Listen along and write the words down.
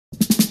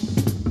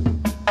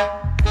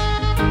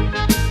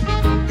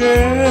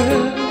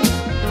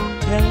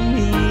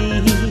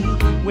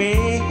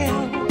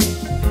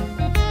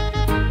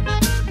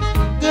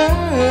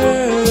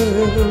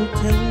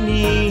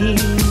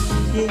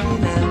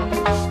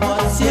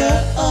your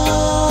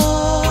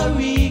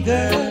hurry,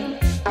 girl?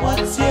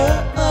 What's your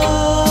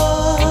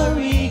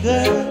hurry,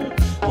 girl?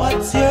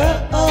 What's your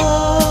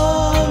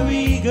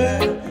hurry,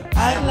 girl?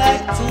 I'd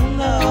like to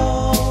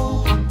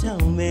know. Tell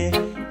me,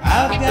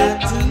 I've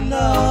got to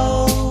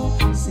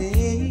know.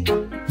 Say,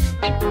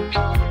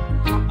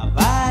 have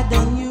I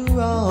done you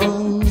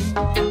wrong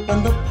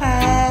in the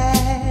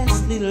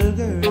past, little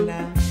girl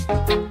now?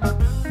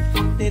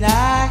 Did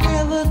I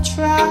ever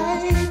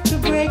try to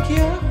break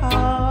your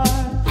heart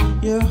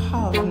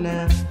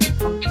now?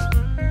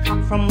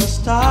 From the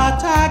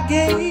start I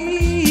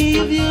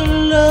gave you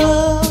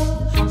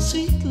love,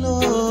 sweet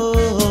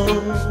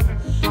love.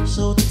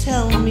 So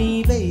tell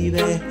me,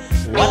 baby,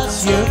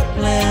 what's your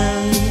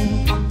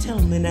plan? Tell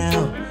me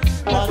now,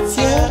 what's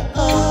your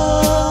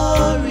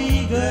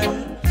hurry, girl?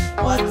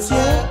 What's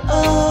your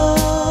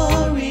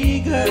hurry,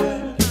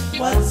 girl?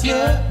 What's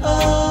your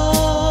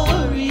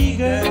hurry,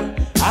 girl?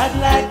 I'd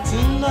like to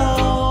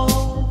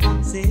know.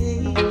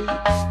 Say,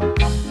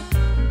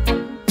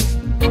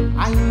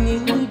 I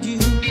need you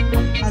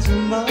as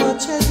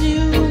much as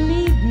you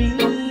need me,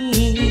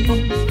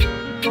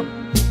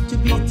 to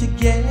be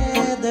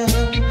together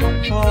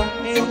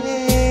forever.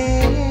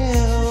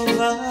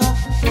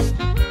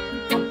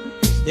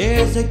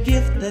 There's a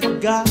gift that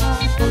God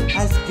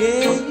has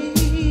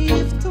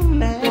gave to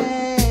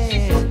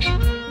man,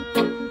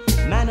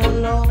 man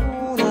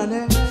alone on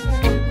earth.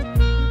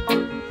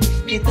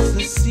 It's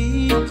a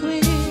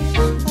secret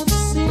of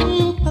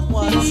sympathy.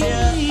 What's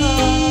your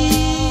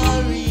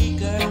hurry,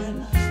 girl?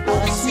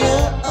 What's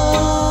your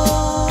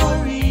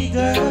hurry,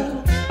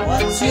 girl?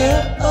 What's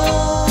your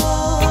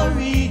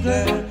hurry,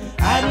 girl?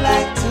 I'd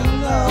like to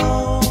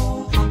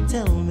know.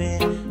 Tell me,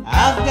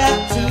 I've got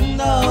to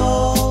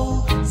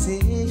know.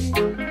 See,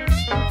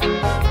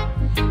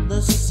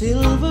 the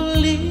silver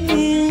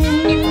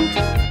link,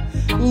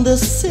 the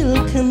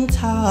silken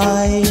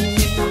tie,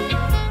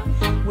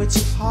 which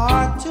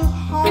heart to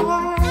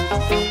heart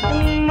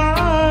and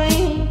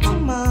mind to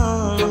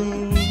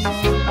mind,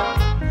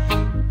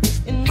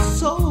 in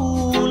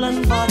soul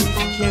and body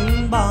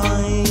can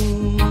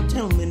bind.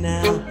 Tell me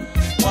now,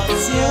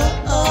 what's your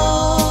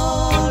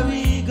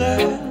hurry,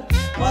 girl?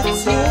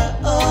 What's your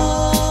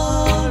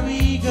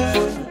hurry,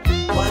 girl?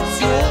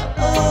 What's your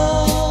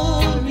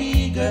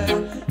hurry,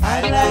 girl?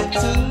 I'd like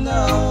to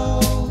know.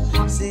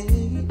 Say,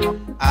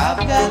 I've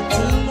got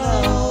to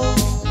know.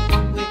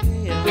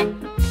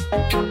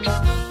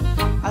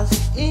 As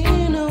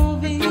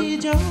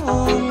innovation,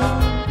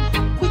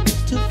 quick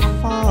to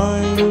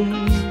find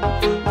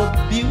the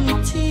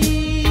beauty.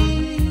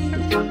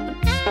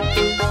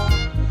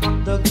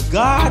 The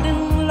garden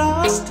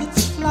lost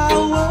its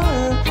flower,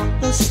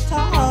 the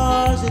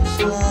stars its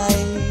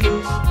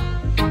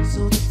light.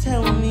 So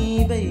tell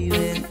me,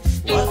 baby,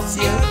 what's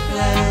your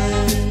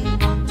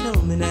plan?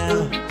 Tell me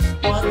now,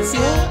 what's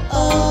your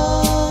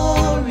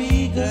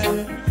hurry,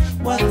 girl?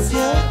 What's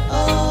your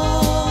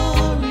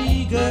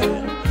hurry,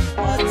 girl?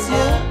 What's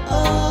your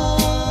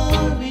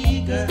hurry,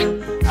 girl?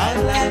 I'd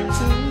like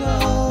to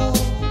know.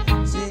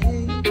 Say,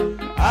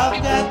 I've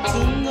got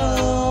to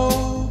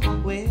know.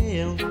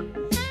 Well,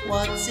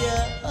 what's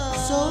your hurry?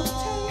 So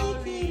tell